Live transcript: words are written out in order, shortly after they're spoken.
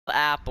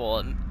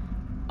apple.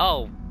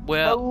 Oh,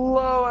 well.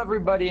 Hello,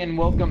 everybody, and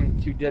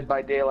welcome to Dead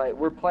by Daylight.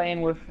 We're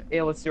playing with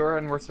Aelisura,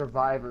 and we're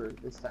Survivor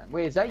this time.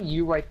 Wait, is that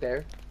you right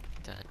there?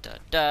 Da, da,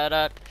 da,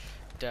 da,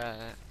 da.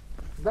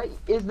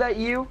 Is that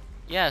you?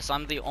 Yes,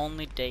 I'm the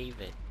only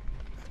David.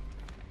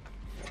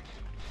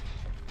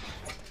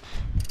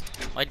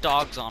 My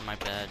dog's on my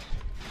bed.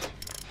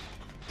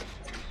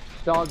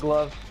 Dog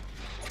love.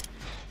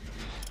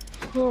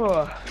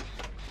 You're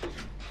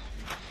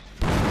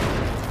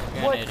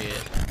What? an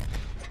idiot.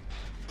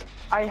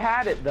 I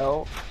had it,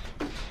 though.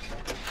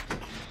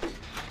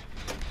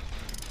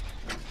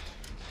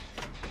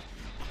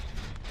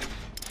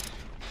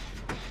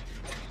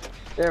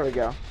 There we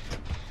go.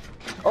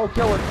 Oh,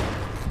 kill it.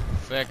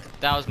 Frick,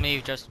 that was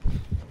me just.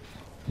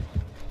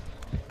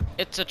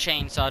 It's a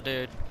chainsaw,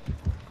 dude.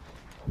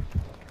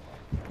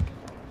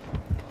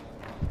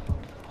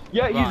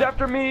 Yeah, Run. he's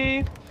after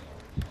me.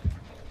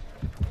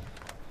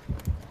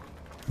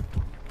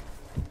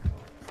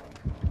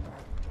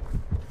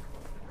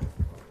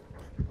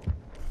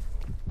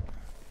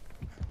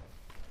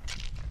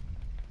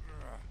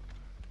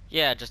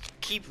 Yeah, just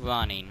keep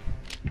running.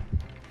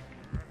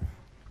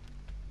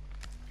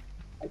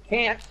 I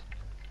can't.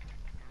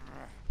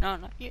 No,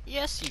 no,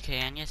 yes you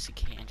can, yes you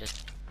can.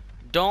 Just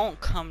don't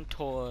come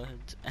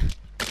towards.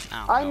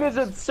 I'm his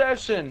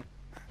obsession.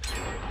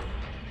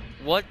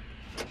 What?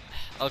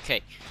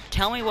 Okay,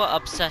 tell me what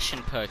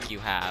obsession perk you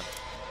have.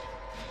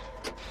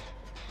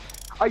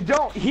 I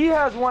don't. He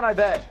has one, I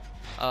bet.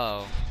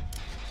 Oh.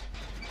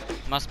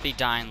 Must be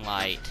Dying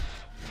Light.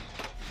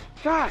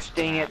 Gosh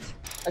dang it.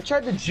 I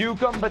tried to juke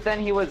him, but then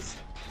he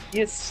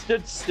just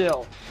stood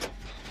still.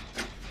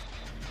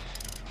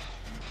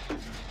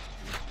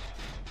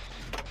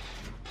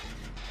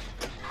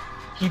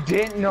 He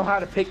didn't know how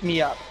to pick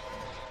me up.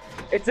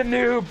 It's a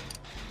noob.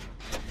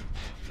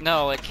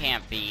 No, it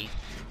can't be.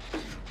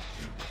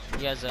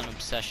 He has an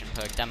obsession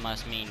perk. That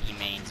must mean he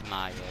mains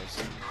Myers.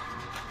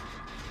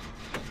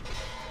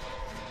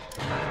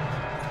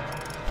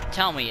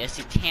 Tell me, is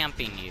he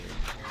camping you?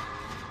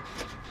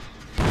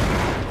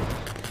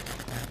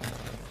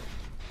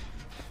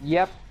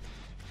 Yep.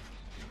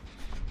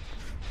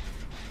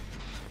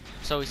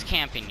 So he's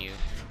camping you.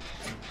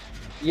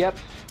 Yep.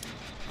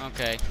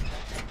 Okay.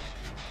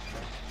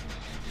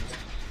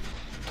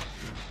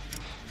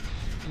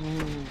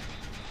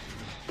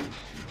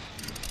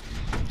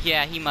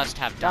 Yeah, he must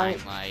have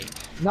Dying Light.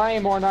 Not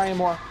anymore, not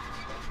anymore.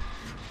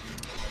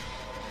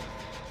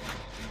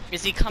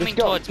 Is he coming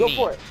Just towards go me?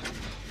 Go for it.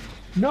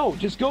 No,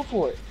 just go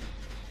for it.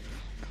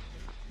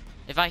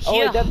 If I Oh,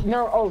 hear... wait, that's,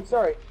 no, oh,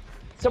 sorry.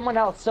 Someone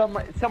else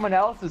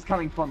is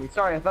coming for me.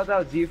 Sorry, I thought that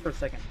was you for a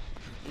second.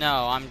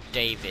 No, I'm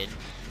David.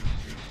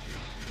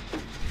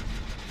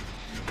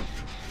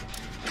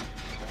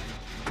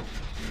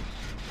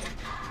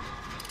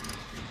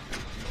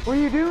 What are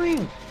you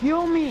doing?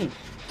 Heal me.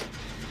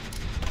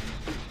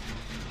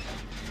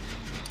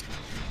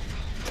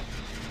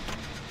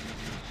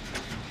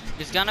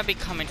 He's gonna be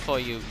coming for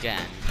you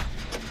again.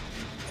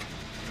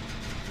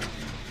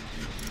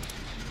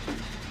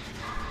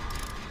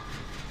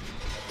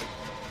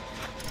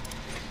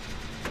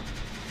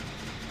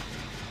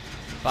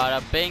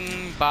 Bada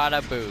bing,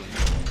 bada boom.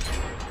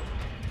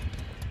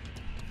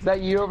 Is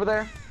that you over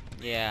there?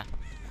 Yeah.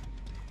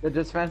 The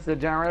dispenser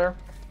generator?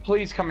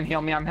 Please come and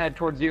heal me. I'm headed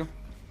towards you.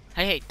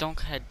 Hey, hey, don't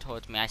head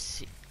towards me. I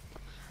see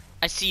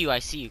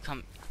you.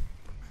 Come.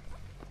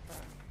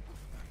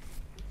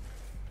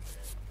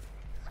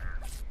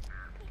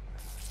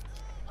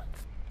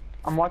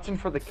 I'm watching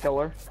for the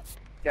killer.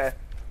 Okay.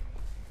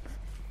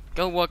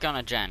 Go work on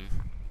a gen.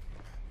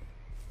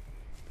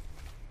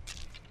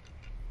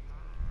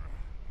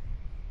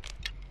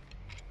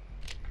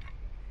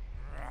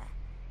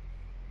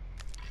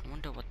 I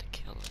wonder what the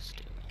killer's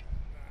doing.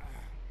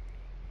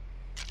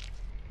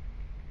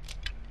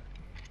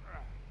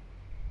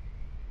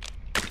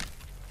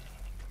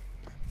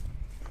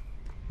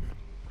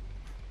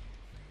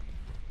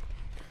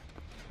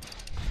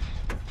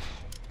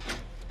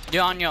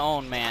 You're on your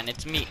own, man.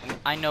 It's me.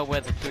 I know where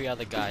the 3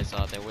 other guys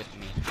are. They're with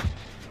me.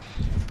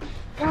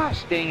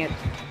 Gosh dang it.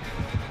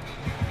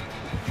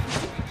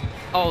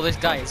 Oh, this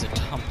guy is a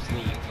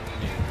complete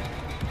noob.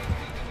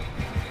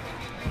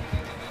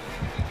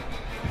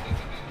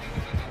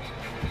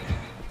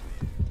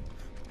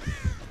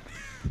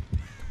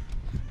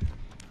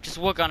 Just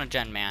work on a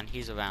gen, man.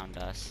 He's around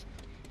us.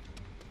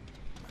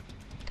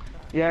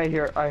 Yeah,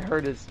 I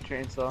heard his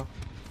chainsaw.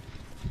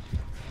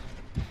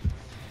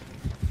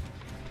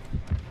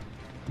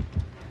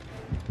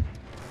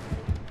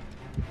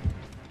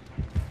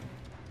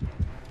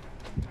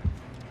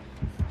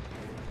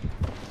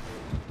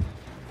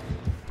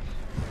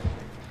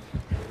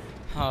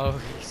 Oh,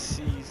 he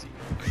sees you.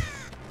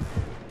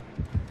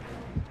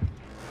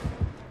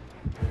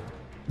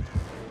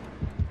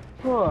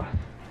 Huh.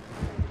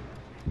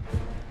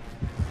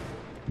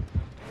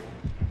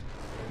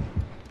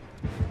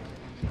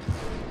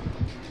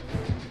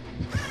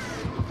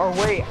 Or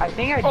wait, I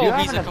think I do Oh,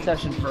 have he's an a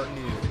obsession for. noob.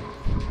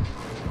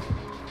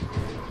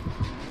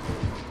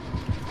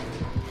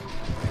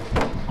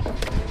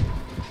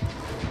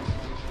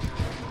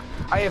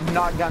 I have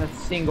not done a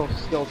single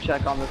skill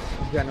check on this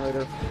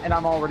generator, and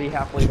I'm already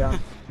halfway done.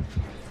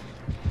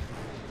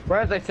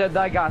 Whereas I said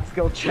that I got a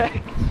skill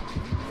check.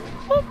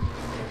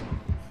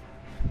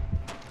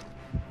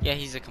 Yeah,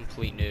 he's a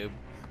complete noob.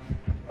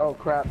 Oh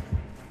crap.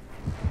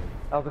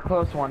 That was a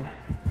close one.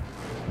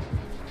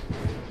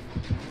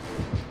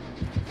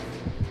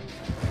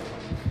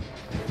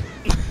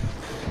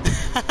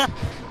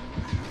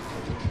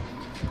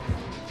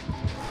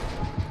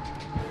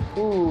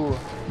 Ooh.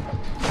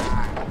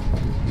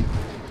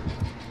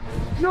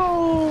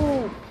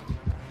 No!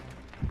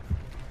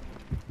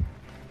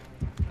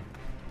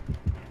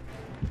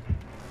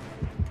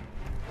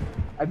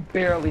 I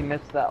barely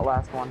missed that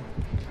last one.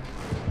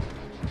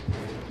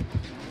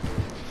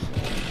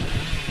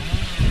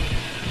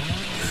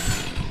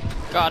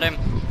 Got him.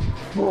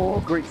 Oh,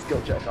 great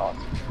skill check,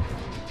 awesome.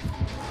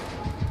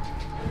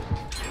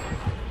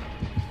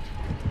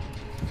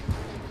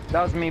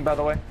 That was me, by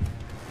the way.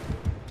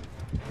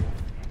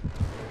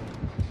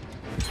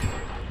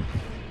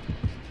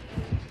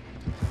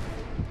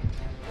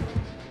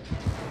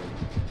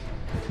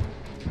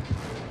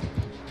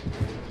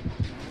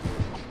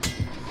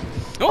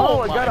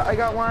 Oh, I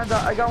got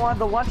one of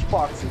the lunch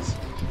boxes.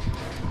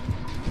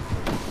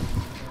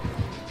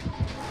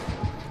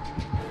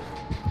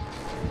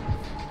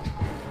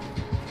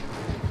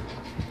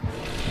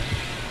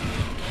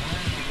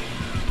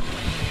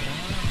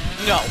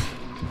 No.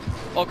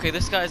 Okay,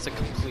 this guy's a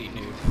complete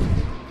noob.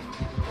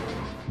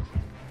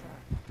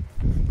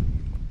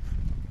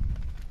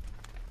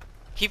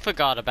 He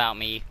forgot about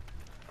me.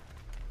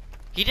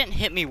 He didn't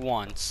hit me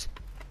once.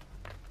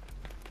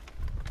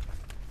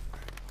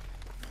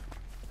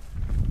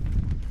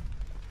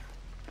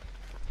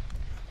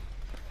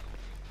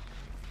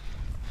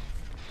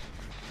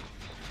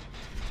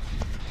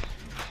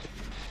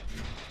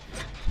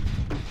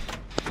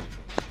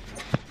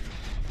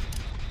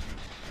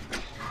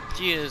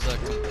 He is a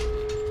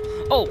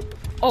Oh!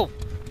 Oh!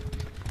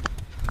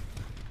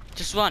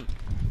 Just run.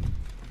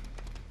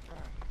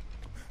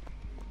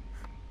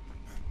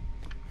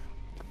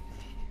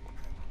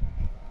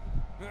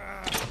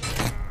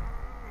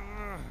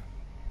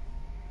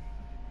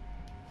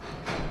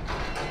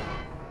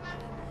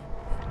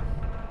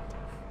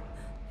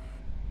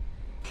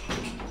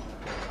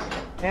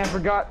 And I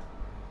forgot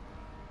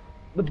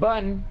the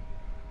button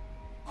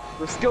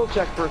for skill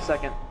check for a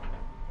second.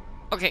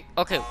 Okay,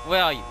 okay,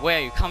 where are you? Where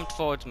are you? Come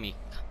towards me.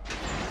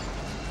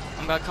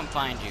 I'm gonna come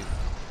find you.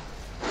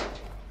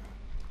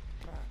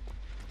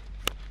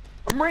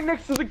 I'm right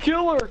next to the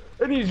killer,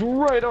 and he's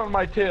right on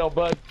my tail,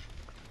 bud.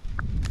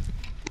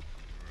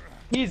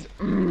 He's...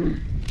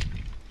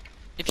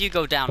 If you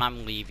go down,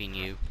 I'm leaving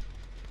you.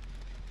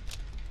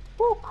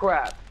 Oh,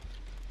 crap.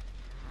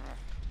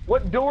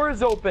 What door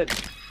is open?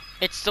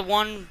 It's the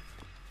one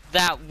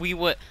that we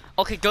were...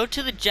 Okay, go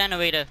to the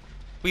generator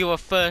we were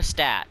first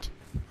at.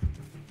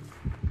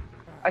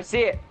 I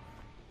see it.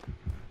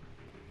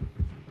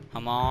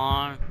 Come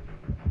on.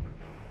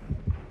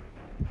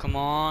 Come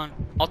on.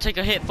 I'll take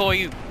a hit for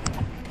you.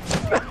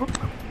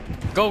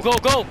 Go, go,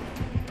 go!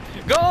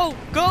 Go!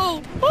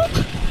 Go!